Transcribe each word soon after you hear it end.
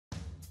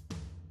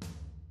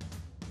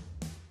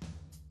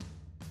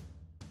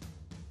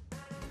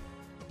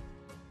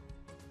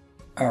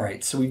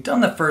Alright, so we've done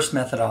the first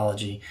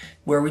methodology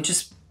where we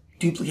just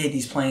duplicate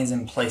these planes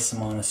and place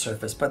them on a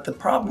surface. But the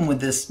problem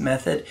with this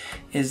method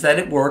is that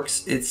it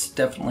works, it's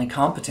definitely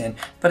competent,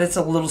 but it's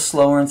a little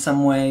slower in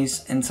some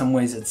ways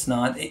it's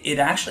not. It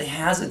actually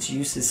has its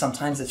uses.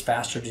 Sometimes it's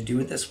faster to do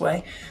it this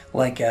way,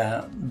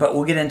 but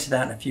we'll get into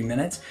that in a few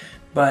minutes.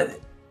 But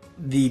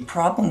the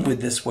problem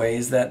with this way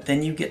is that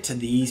then you get to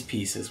these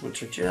pieces,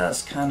 which are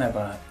just kind of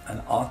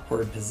an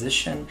awkward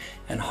position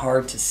and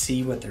hard to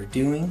see what they're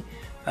doing.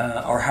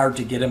 Or hard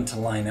to get them to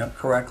line up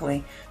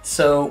correctly.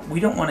 So we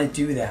don't want to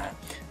do that.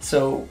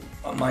 So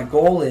my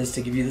goal is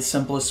to give you the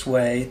simplest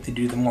way, to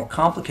do the more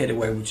complicated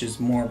way, which is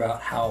more about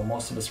how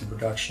most of us in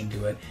production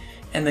do it,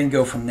 and then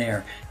go from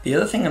there. The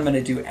other thing I'm going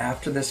to do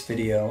after this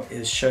video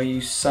is show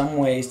you some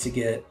ways to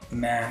get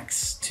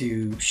Max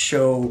to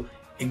show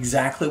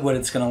exactly what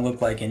it's going to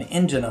look like in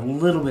engine a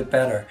little bit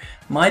better.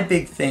 My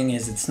big thing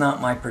is it's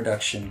not my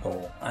production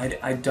goal.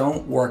 I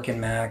don't work in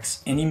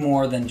Max any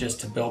more than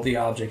just to build the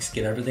objects,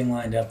 get everything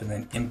lined up, and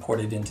then import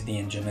it into the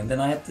engine. And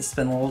then I have to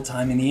spend a little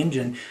time in the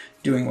engine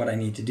doing what I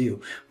need to do.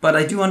 But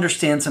I do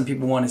understand some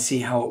people want to see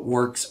how it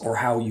works or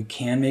how you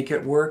can make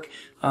it work,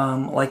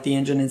 like the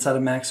engine inside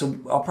of Max. So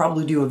I'll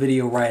probably do a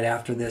video right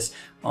after this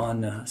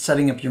on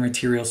setting up your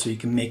materials so you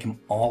can make them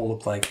all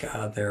look like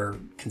they're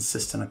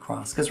consistent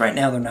across. Because right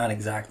now they're not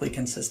exactly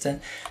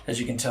consistent. As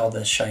you can tell,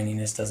 the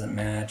shininess doesn't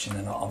match, and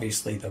then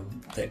obviously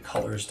the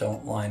colors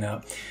don't line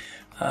up.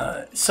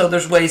 So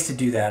there's ways to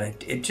do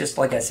that. It just,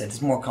 like I said,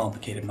 it's more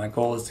complicated. My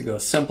goal is to go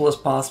as simple as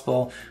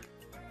possible,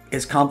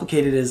 as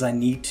complicated as I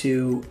need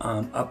to,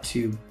 up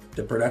to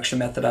the production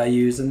method I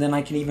use, and then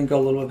I can even go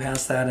a little bit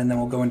past that, and then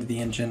we'll go into the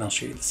engine. I'll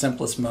show you the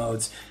simplest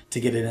modes to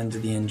get it into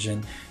the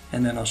engine,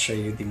 and then I'll show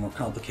you the more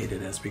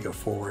complicated as we go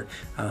forward.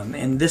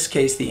 In this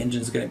case, the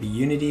engine is going to be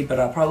Unity, but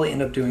I'll probably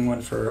end up doing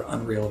one for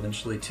Unreal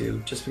eventually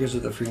too, just because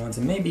of the free ones,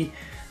 and maybe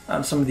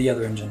some of the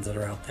other engines that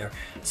are out there.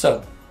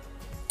 So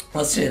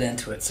let's get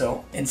into it.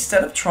 So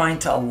instead of trying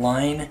to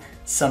align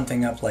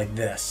something up like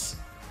this,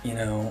 you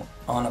know,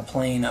 on a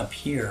plane up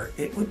here,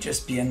 it would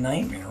just be a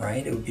nightmare,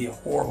 right? It would be a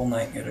horrible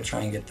nightmare to try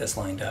and get this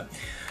lined up.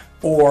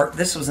 Or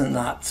this was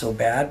not so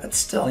bad, but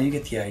still, you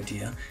get the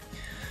idea.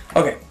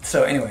 Okay,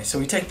 so anyway, so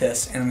we take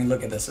this and we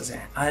look at this and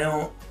say, I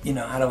don't, you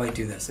know, how do I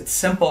do this? It's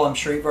simple. I'm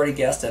sure you've already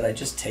guessed it. I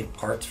just take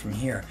parts from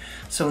here.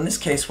 So in this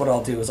case, what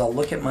I'll do is I'll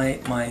look at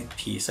my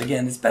piece.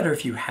 Again, it's better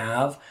if you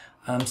have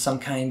some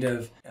kind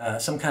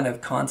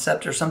of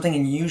concept or something,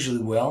 and you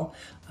usually will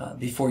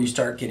before you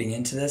start getting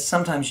into this.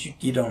 Sometimes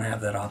you don't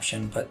have that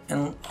option, but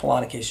in a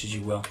lot of cases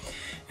you will.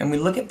 And we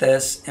look at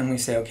this and we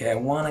say, okay, I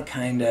want to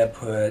kind of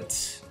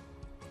put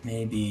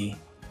maybe,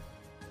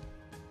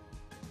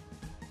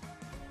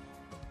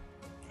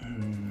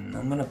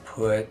 I'm going to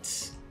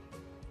put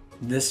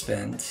this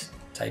vent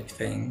type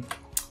thing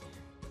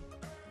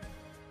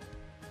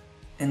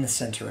in the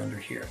center under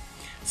here.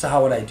 So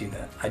how would I do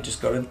that? I just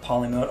go to the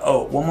poly mode.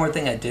 Oh, one more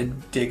thing I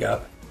did dig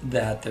up,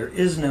 that there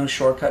is no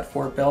shortcut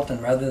for it built,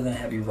 and rather than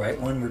have you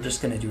write one, we're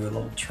just going to do a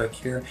little trick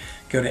here.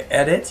 Go to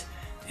edit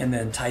and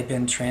then type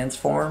in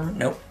transform.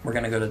 Nope, we're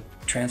going to go to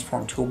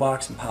transform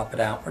toolbox and pop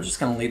it out. We're just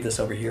going to leave this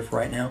over here for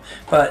right now.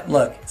 But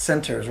look,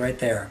 center is right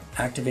there.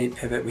 Activate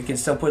pivot. We can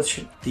still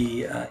push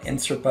the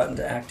insert button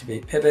to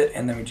activate pivot,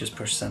 and then we just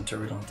push center.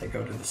 We don't have to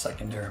go to the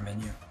secondary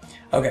menu.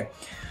 Okay,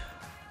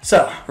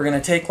 so we're going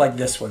to take like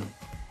this one,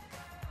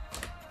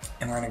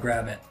 and we're going to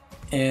grab it.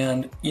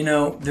 And you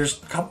know,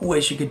 there's a couple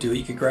ways you could do it.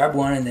 You could grab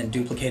one and then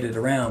duplicate it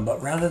around,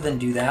 but rather than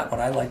do that, what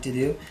I like to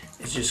do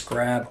is just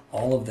grab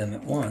all of them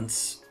at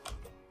once,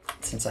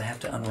 since I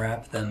have to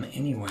unwrap them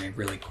anyway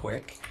really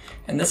quick.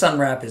 And this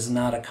unwrap is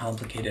not a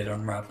complicated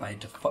unwrap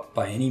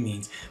by any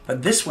means,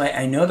 but this way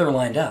I know they're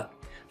lined up.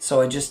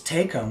 So I just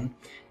take them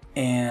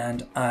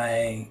and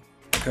I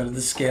go to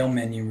the scale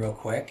menu real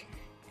quick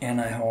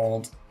and I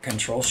hold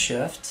Control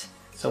Shift.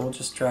 So we'll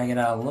just drag it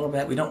out a little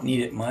bit. We don't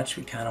need it much.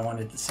 We kind of want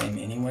it the same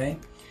anyway.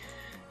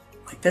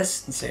 Like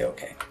this, and say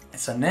okay.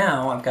 So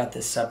now I've got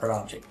this separate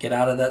object. Get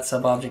out of that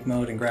sub-object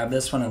mode and grab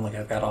this one, and look,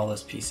 I've got all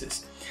those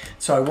pieces.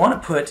 So I want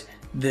to put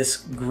this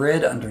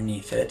grid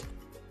underneath it.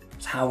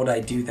 So how would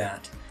I do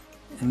that?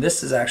 And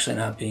this is actually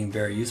not being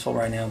very useful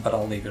right now, but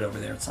I'll leave it over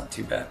there. It's not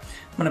too bad.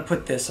 I'm going to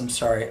put this, I'm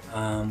sorry,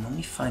 let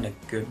me find a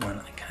good one.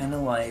 I kind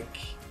of like,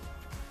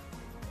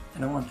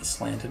 I don't want the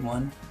slanted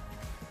one,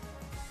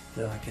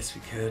 though I guess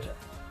we could.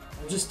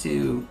 We'll just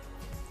do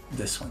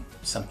this one,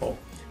 simple.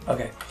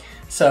 Okay,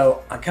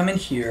 so I come in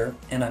here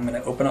and I'm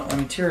going to open up my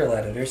material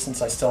editor.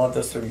 Since I still have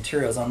those three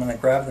materials, I'm going to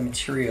grab the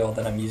material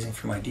that I'm using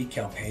for my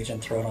decal page and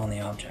throw it on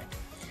the object.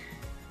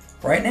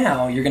 Right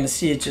now, you're going to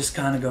see it just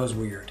kind of goes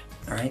weird.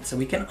 All right, so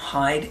we can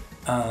hide,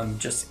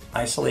 just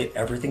isolate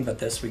everything but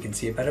this. We can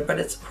see it better, but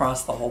it's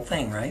across the whole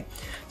thing, right?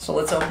 So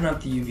let's open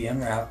up the UV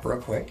Unwrap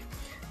real quick.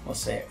 We'll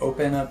say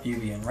open up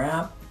UV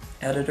Unwrap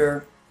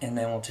editor, and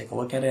then we'll take a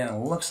look at it. And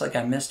it looks like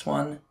I missed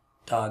one.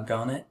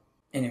 Doggone it.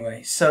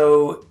 Anyway,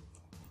 so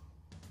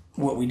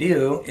what we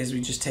do is we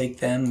just take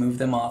them, move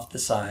them off the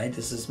side.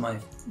 This is my,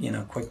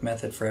 quick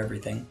method for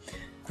everything.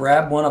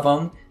 Grab one of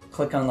them,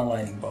 click on the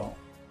lightning bolt.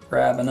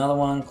 grab another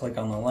one, click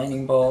on the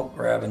lightning bolt,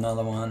 grab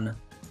another one,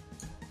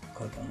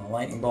 click on the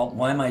lightning bolt.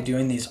 Why am I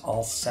doing these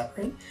all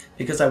separate?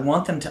 Because I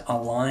want them to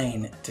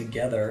align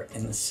together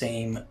in the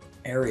same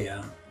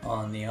area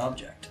on the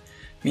object,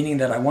 meaning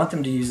that I want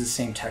them to use the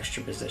same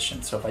texture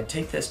position. So if I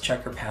take this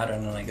checker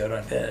pattern and I go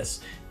to this,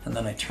 and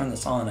then I turn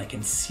this on, I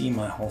can see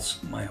my whole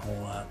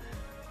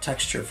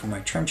texture for my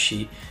trim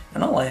sheet,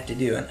 and all I have to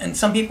do, and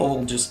some people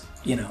will just,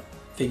 you know,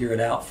 figure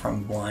it out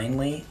from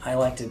blindly. I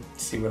like to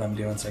see what I'm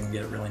doing so I can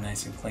get it really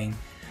nice and clean.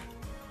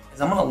 Is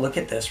I'm gonna look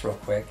at this real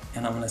quick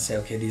and I'm gonna say,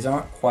 okay, these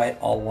aren't quite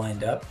all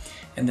lined up,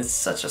 and it's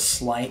such a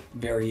slight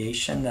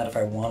variation that if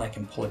I want, I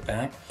can pull it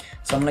back.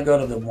 So I'm gonna go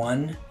to the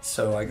one,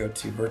 so I go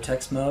to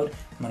vertex mode.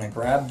 I'm gonna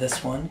grab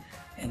this one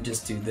and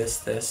just do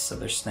this, so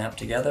they're snapped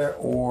together,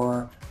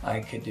 or I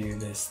could do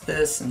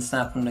this, and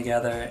snap them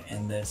together,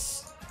 and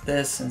this,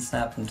 and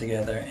snap them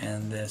together,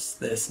 and this,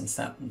 and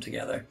snap them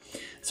together.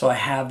 So I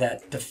have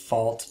that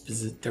default,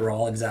 they're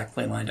all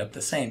exactly lined up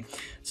the same.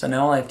 So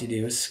now all I have to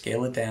do is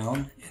scale it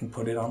down and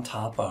put it on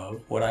top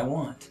of what I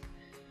want.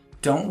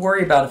 Don't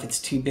worry about if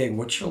it's too big.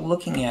 What you're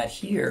looking at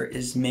here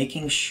is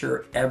making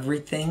sure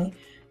everything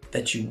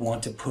that you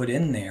want to put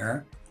in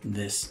there,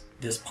 this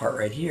part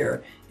right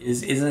here,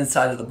 is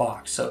inside of the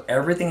box. So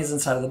everything is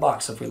inside of the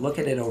box. So if we look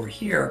at it over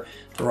here,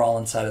 they're all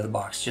inside of the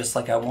box, just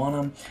like I want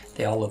them.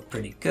 They all look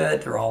pretty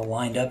good. They're all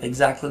lined up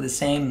exactly the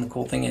same. And the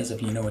cool thing is,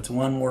 if you know which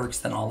one works,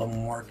 then all of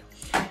them work.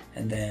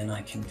 And then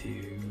I can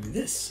do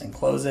this and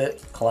close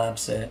it,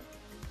 collapse it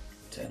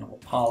to enable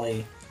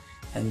poly,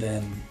 and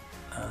then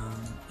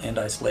end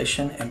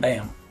isolation, and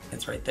bam,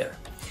 it's right there.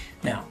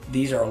 Now,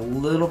 these are a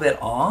little bit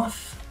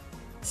off,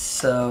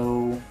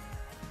 so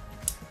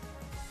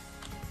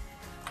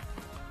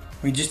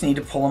we just need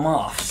to pull them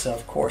off. So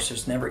of course,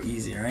 it's never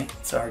easy, right?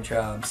 It's our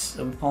job.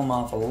 So we pull them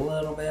off a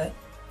little bit,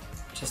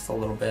 just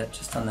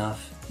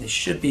enough. They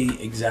should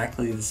be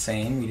exactly the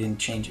same. We didn't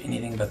change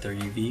anything but their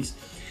UVs.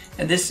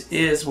 And this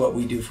is what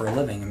we do for a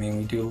living. I mean,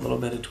 we do a little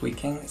bit of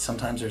tweaking.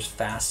 Sometimes there's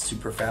fast,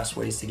 super fast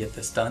ways to get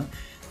this done.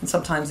 And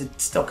sometimes it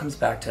still comes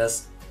back to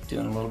us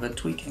doing a little bit of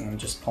tweaking and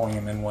just pulling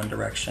them in one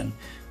direction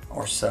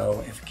or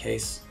so, if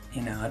case,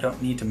 you know, I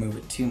don't need to move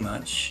it too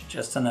much,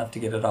 just enough to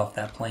get it off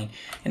that plane.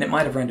 And it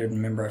might have rendered,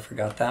 remember, I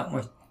forgot that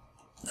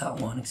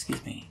one,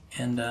 excuse me.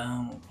 And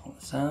we'll pull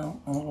this out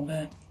a little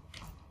bit.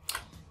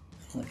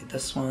 Look at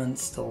this one,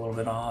 it's still a little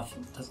bit off.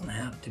 It doesn't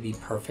have to be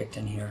perfect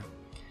in here.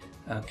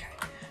 Okay,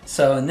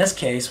 so in this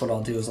case, what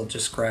I'll do is I'll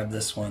just grab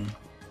this one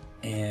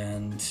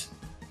and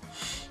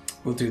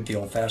we'll do it the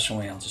old-fashioned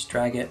way. I'll just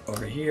drag it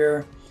over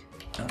here.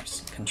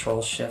 Oops,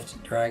 Control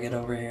Shift, drag it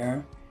over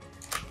here,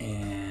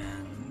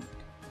 and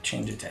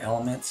change it to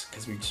elements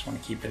because we just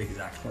want to keep it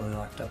exactly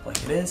locked up like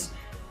it is.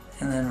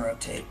 And then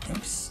rotate.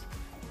 Oops.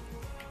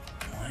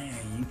 Why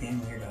are you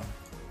being weirdo?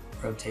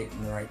 Rotate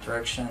in the right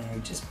direction.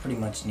 We just pretty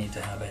much need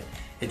to have it.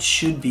 It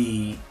should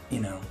be,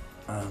 you know,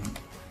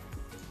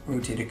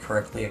 rotated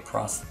correctly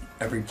across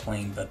every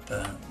plane but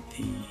the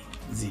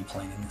Z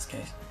plane in this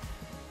case.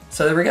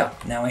 So there we go,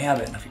 now we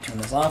have it. And if we turn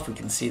this off, we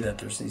can see that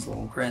there's these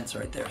little grids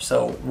right there.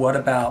 So what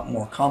about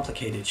more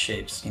complicated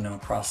shapes, you know,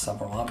 across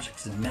several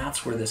objects? And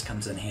that's where this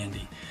comes in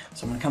handy.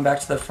 So I'm gonna come back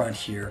to the front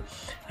here.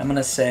 I'm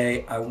gonna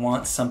say I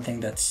want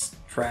something that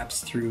straps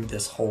through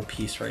this whole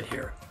piece right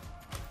here.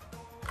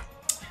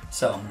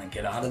 So I'm gonna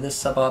get out of this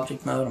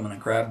sub-object mode. I'm gonna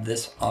grab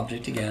this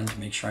object again to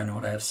make sure I know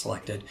what I have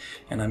selected.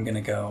 And I'm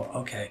gonna go,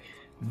 okay,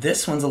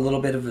 this one's a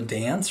little bit of a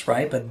dance,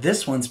 right? But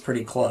this one's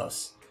pretty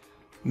close,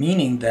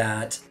 meaning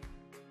that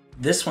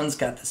this one's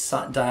got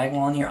the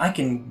diagonal on here. I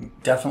can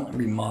definitely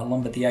remodel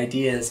them, but the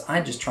idea is I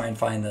just try and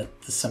find the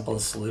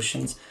simplest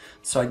solutions.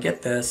 So I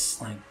get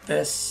this like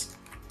this,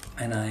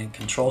 and I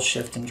Control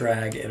Shift and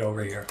drag it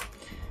over here.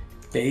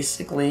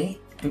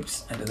 Basically,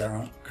 oops, I did that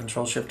wrong.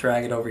 Control Shift,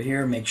 drag it over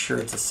here, make sure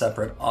it's a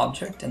separate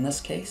object in this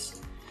case.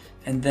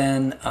 And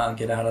then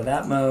get out of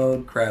that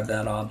mode, grab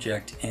that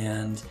object,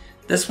 and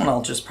this one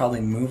I'll just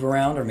probably move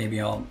around, or maybe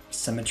I'll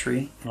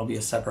symmetry. It'll be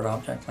a separate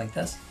object like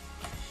this.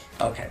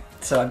 Okay,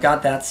 so I've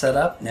got that set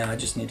up. Now I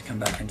just need to come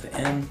back into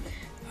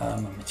my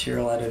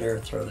material editor,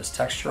 throw this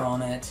texture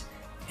on it,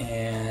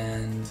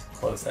 and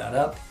close that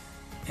up,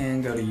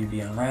 and go to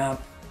UV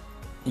Unwrap.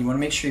 You want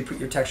to make sure you put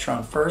your texture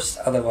on first,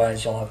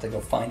 otherwise you'll have to go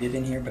find it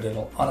in here, but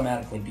it'll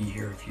automatically be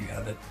here if you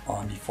have it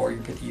on before you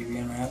put the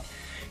UV Unwrap,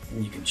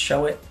 and you can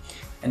show it.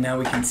 And now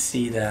we can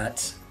see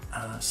that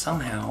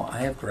somehow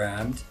I have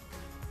grabbed,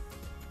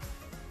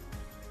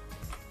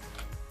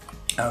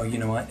 oh, you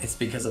know what? It's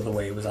because of the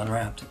way it was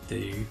unwrapped.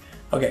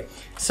 Okay,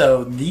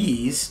 so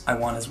these I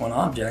want as one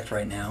object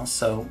right now.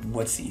 So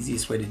what's the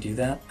easiest way to do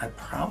that? I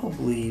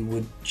probably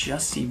would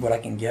just see what I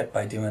can get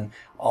by doing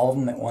all of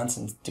them at once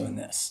and doing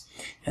this.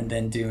 And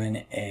then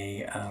doing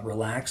a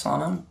relax on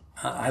them.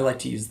 I like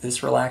to use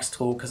this relax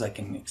tool because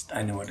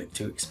I know what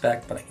to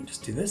expect, but I can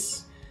just do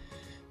this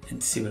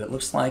and see what it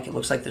looks like. It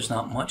looks like there's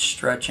not much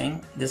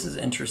stretching. This is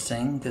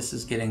interesting. This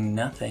is getting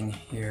nothing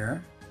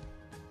here.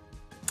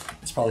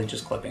 It's probably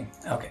just clipping.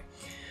 Okay,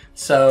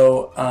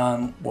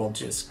 so we'll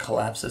just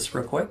collapse this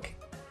real quick.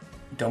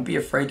 don't be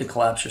afraid to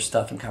collapse your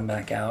stuff and come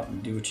back out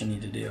and do what you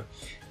need to do.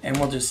 And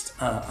we'll just,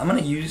 I'm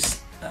going to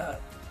use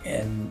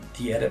in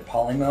the edit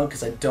poly mode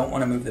because I don't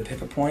want to move the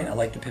pivot point. I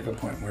like the pivot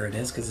point where it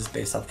is because it's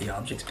based off the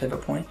object's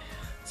pivot point.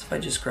 So if I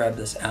just grab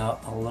this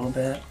out a little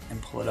bit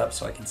and pull it up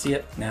so I can see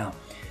it. Now,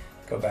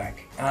 go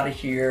back out of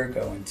here,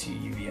 go into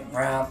UV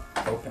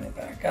Unwrap, open it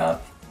back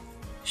up,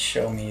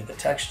 show me the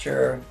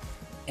texture,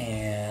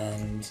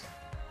 and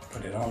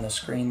put it on the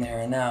screen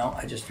there. And now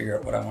I just figure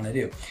out what I want to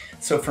do.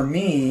 So for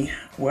me,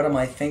 what am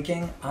I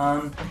thinking?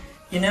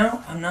 You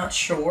know, I'm not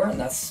sure, and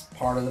that's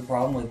part of the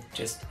problem with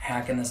just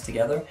hacking this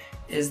together,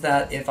 is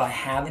that if I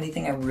have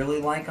anything I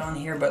really like on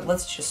here, but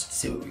let's just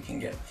see what we can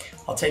get.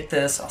 I'll take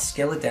this, I'll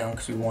scale it down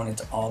because we want it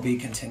to all be a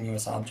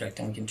continuous object,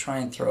 and we can try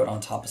and throw it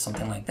on top of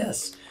something like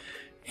this.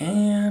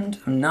 And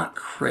I'm not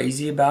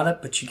crazy about it,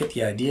 but you get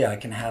the idea. I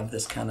can have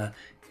this kind of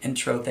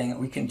intro thing.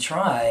 We can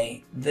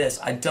try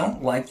this. I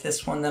don't like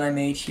this one that I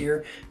made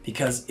here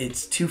because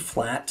it's too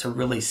flat to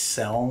really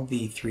sell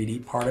the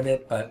 3D part of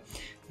it, but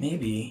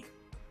maybe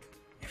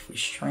if we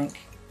shrink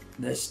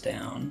this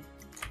down,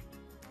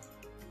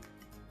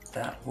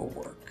 that will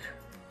work.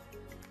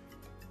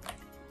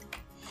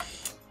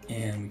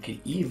 And we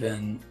could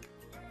even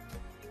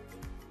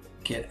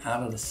get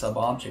out of the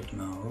sub-object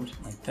mode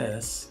like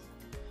this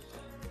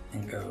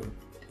and go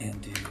and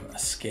do a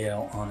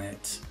scale on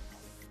it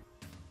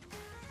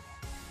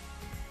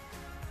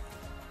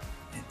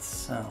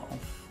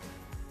itself.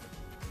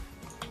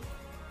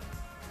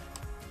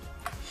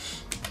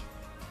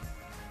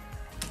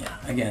 Yeah,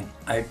 again,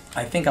 I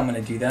think I'm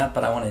going to do that,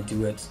 but I want to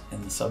do it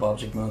in the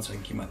sub-object mode so I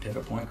can keep my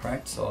pivot point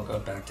correct. So I'll go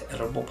back to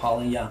editable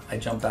poly. Yeah, I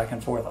jump back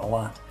and forth a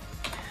lot,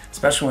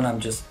 especially when I'm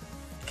just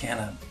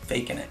kind of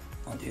faking it.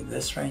 I'll do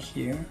this right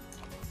here,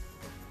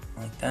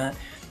 like that.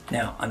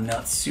 Now, I'm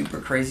not super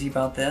crazy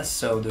about this,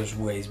 so there's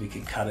ways we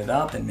could cut it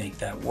up and make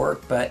that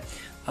work, but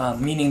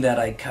meaning that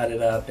I cut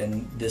it up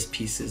and this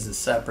piece is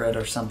separate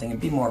or something,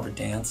 it'd be more of a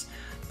dance.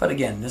 But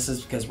again, this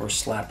is because we're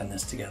slapping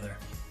this together.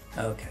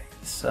 Okay,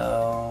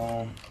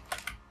 so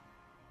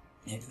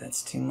maybe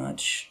that's too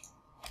much.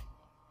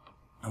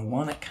 I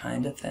want it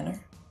kind of thinner.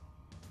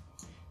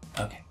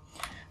 Okay,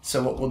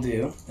 so what we'll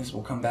do is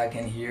we'll come back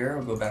in here,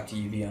 we'll go back to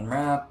UV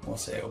Unwrap, we'll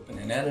say open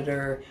an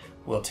editor,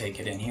 we'll take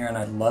it in here, and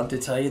I'd love to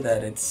tell you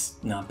that it's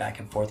not back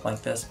and forth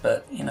like this,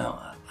 but you know,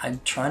 I'm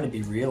trying to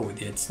be real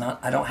with you. It's not,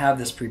 I don't have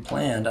this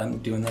pre-planned, I'm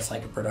doing this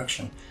like a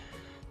production.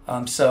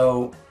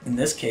 So in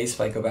this case,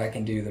 if I go back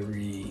and do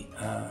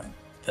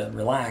the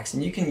relax,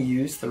 and you can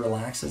use the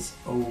relaxes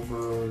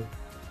over,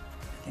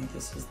 I think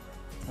this is,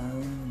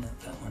 not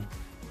that one.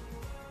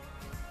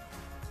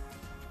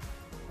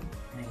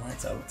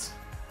 Relax, oh,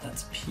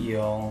 that's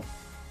peel,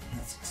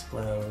 let's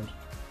explode.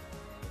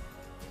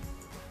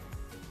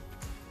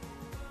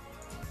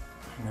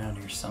 Around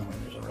here somewhere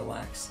there's a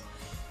relax.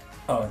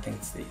 Oh, I think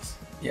it's these.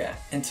 Yeah,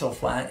 until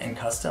flat and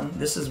custom.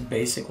 This is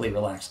basically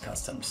relax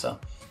custom. So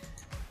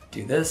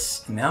do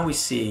this, and now we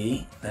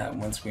see that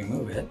once we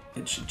move it,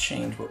 it should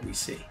change what we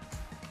see.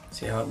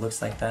 See how it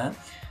looks like that?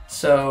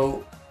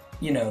 So,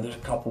 you know, there's a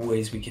couple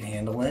ways we can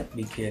handle it.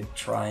 We could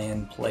try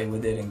and play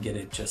with it and get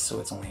it just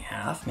so it's only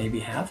half. Maybe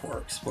half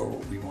works for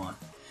what we want.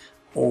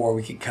 Or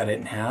we could cut it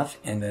in half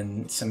and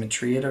then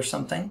symmetry it or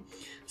something.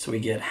 So we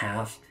get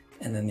half,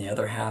 and then the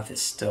other half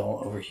is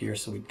still over here,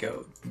 so we'd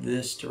go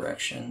this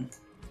direction.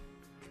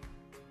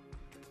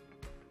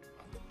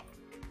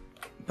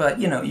 But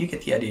you know, you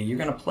get the idea. You're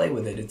gonna play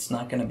with it. It's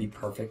not gonna be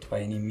perfect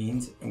by any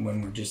means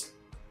when we're just,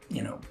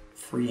 you know,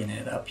 freeing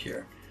it up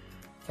here.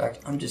 In fact,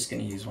 I'm just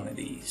gonna use one of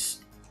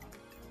these.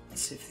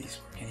 Let's see if these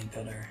work any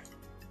better.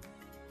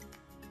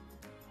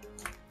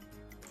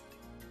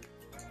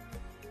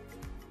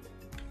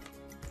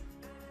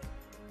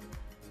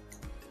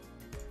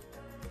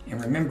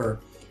 And remember,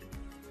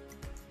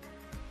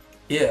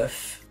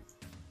 if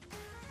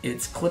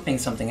it's clipping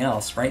something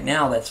else, right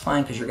now that's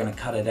fine because you're going to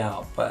cut it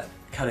out, but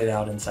cut it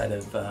out inside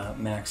of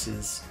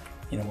Max's,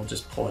 you know, we'll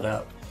just pull it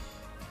up.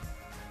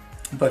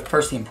 But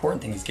first, the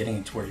important thing is getting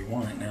it to where you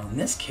want it. Now in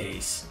this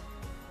case,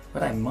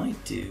 what I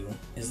might do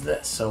is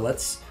this. So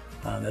let's,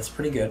 that's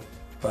pretty good,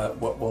 but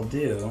what we'll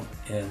do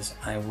is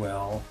I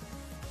will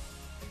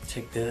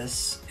take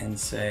this and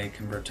say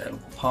convert to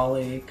editable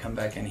poly, come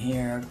back in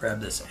here, grab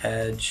this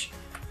edge,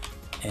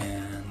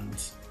 and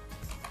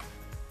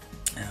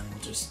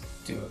we'll just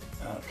do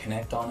a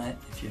connect on it.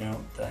 If you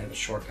don't, I have a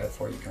shortcut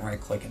for it. You can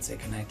right click and say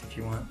connect if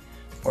you want,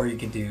 or you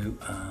could do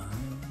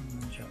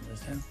jump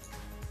this down.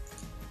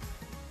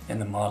 In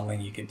the modeling,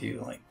 you could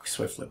do like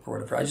swift flip or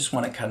whatever. I just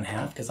want it cut in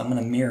half because I'm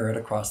going to mirror it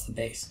across the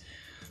base.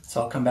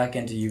 So I'll come back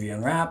into UV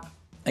Unwrap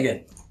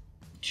again,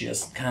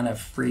 just kind of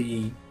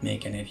free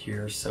making it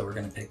here. So we're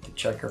going to pick the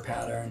checker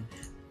pattern,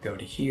 go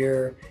to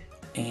here,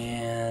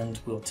 and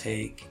we'll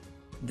take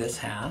this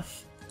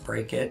half,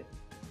 break it,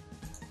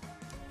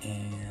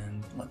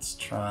 and let's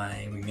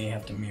try, we may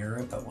have to mirror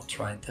it, but we'll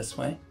try it this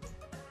way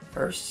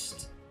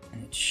first,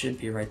 and it should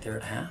be right there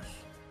at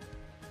half.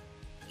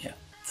 Yeah,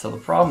 so the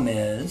problem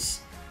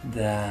is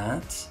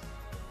that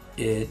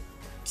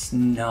it's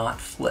not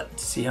flipped.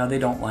 See how they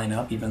don't line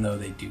up even though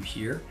they do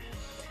here?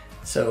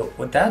 So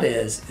what that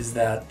is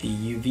that the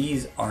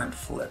UVs aren't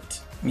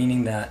flipped,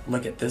 meaning that,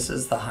 look at, this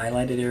is the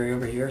highlighted area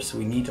over here, so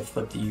we need to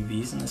flip the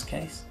UVs in this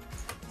case.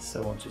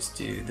 So we'll just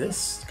do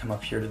this, come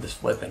up here to this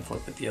flip and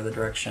flip it the other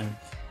direction.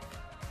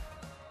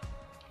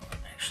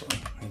 Actually,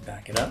 let me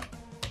back it up.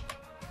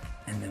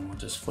 And then we'll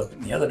just flip it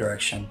in the other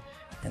direction.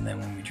 And then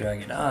when we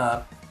drag it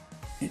up,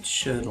 it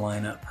should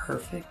line up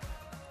perfect.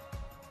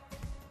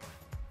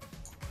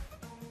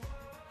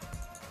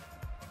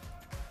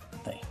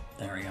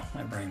 There we go,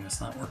 my brain was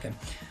not working.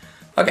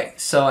 Okay,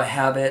 so I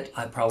have it.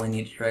 I probably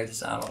need to drag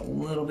this out a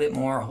little bit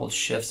more, hold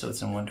shift so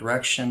it's in one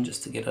direction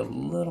just to get a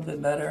little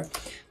bit better.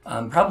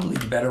 Probably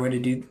the better way to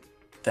do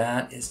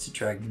that is to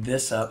drag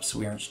this up so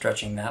we aren't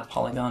stretching that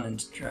polygon, and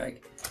to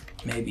drag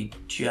maybe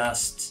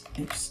just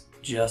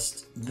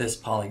this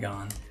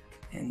polygon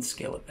and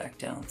scale it back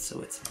down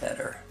so it's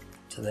better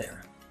to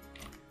there.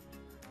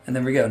 And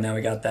there we go, now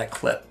we got that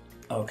clip.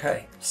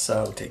 Okay,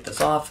 so take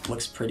this off,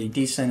 looks pretty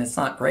decent. It's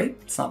not great,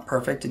 it's not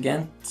perfect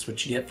again. It's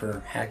what you get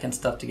for hacking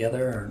stuff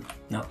together or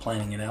not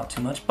planning it out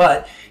too much,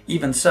 but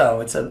even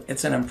so, it's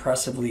an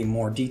impressively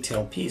more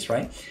detailed piece,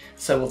 right?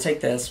 So we'll take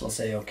this, we'll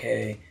say,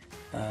 okay,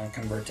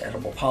 convert to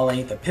editable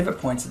poly. The pivot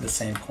point's at the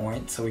same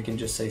point, so we can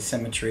just say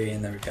symmetry,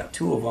 and then we've got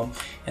two of them.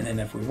 And then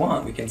if we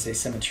want, we can say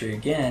symmetry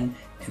again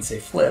and say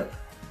flip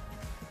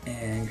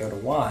and go to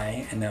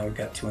Y, and now we've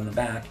got two in the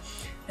back.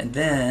 And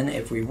then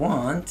if we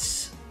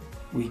want,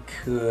 we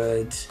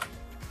could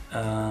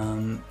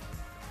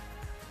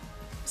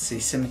say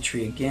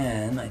symmetry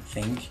again, I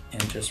think,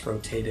 and just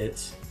rotate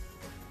it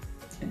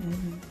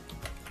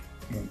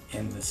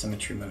in the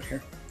symmetry mode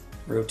here.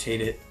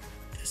 Rotate it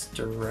this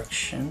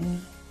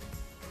direction.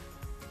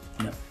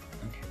 No,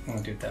 okay, we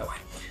won't do it that way.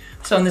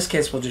 So in this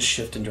case, we'll just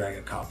shift and drag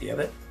a copy of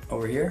it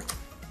over here.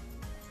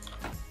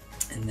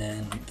 And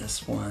then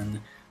this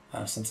one,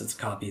 since it's a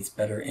copy, it's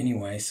better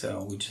anyway,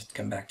 so we just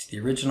come back to the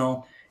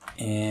original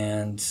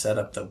and set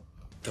up the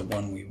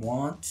one we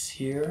want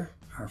here,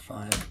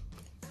 R5.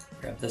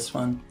 Grab this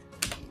one,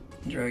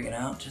 drag it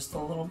out just a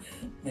little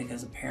bit,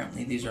 because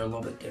apparently these are a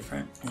little bit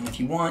different. And if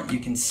you want, you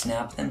can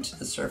snap them to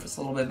the surface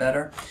a little bit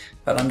better,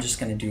 but I'm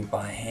just gonna do it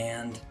by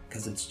hand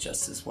because it's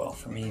just as well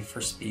for me for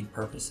speed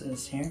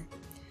purposes here.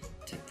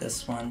 Take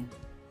this one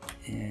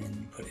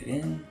and put it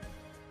in.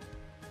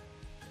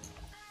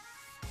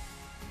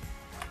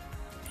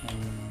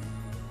 And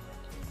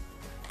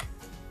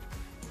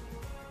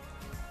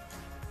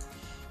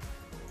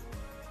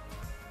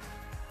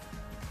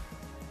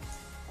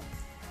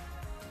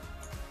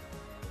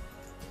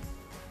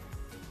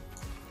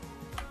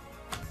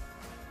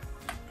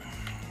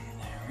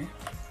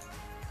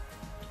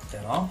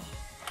that off.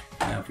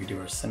 Now if we do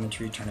our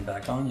symmetry, turn it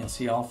back on, you'll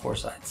see all four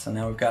sides. So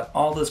now we've got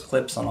all those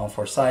clips on all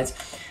four sides.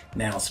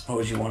 Now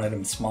suppose you wanted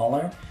them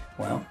smaller.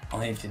 Well,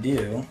 all you have to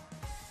do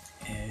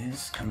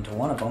is come to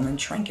one of them and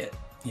shrink it.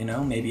 You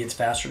know, maybe it's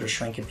faster to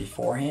shrink it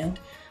beforehand.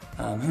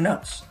 Who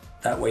knows?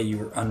 That way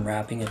you're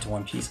unwrapping it to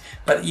one piece.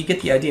 But you get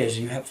the idea, is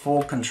you have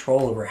full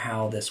control over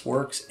how this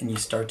works, and you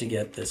start to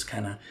get this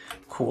kind of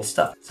cool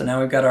stuff. So now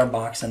we've got our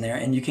box in there,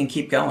 and you can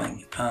keep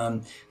going.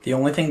 The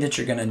only thing that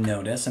you're gonna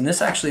notice, and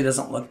this actually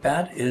doesn't look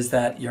bad, is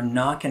that you're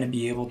not gonna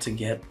be able to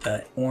get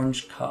the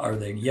orange or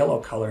the yellow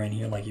color in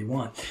here like you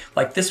want.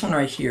 Like this one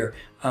right here,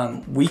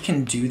 we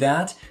can do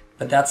that,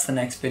 but that's the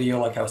next video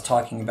like I was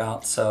talking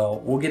about.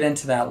 So we'll get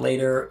into that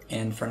later,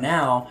 and for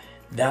now,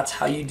 that's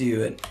how you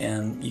do it,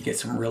 and you get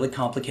some really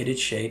complicated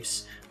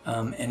shapes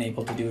and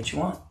able to do what you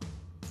want.